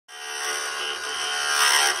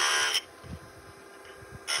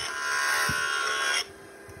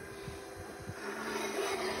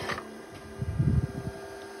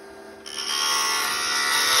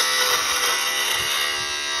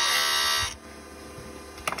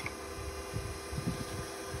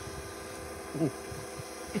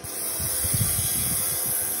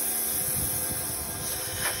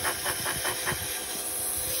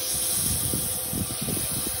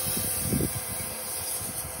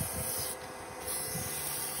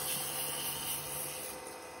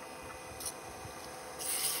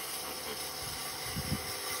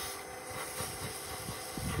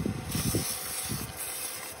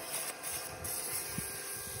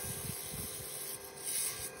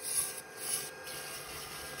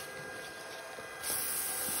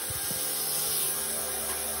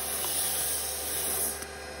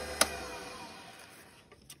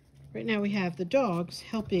Right now we have the dogs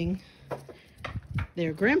helping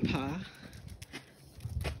their grandpa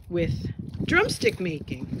with drumstick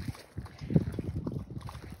making.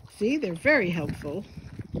 See, they're very helpful.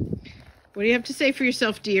 What do you have to say for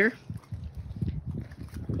yourself, dear?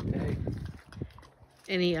 Hey.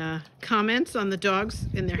 Any comments on the dogs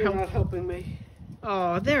and their help? They're not helping me.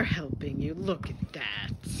 Oh, they're helping you. Look at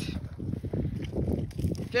that.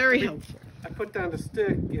 Very helpful. I put down the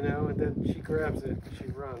stick, you know, and then she grabs it and she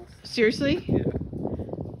runs. Seriously? Yeah.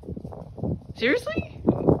 Seriously?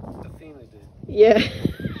 Athena did. Yeah.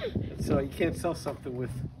 So you can't sell something with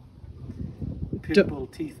pit bull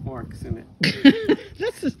teeth marks in it.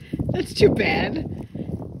 That's too bad.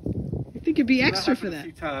 I think it'd be extra for that. A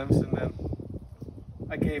few times, and then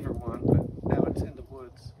I gave her one, but now it's in the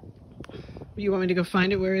woods. You want me to go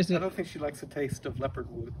find it? Where is it? I don't think she likes the taste of leopard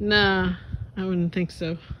wood. Nah, I wouldn't think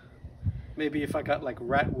so. Maybe if I got like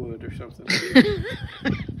rat wood or something.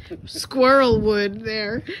 Squirrel wood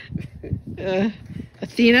there.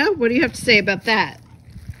 Athena, what do you have to say about that?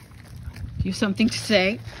 Do you have something to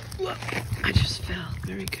say? Look, I just fell.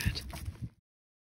 Very good.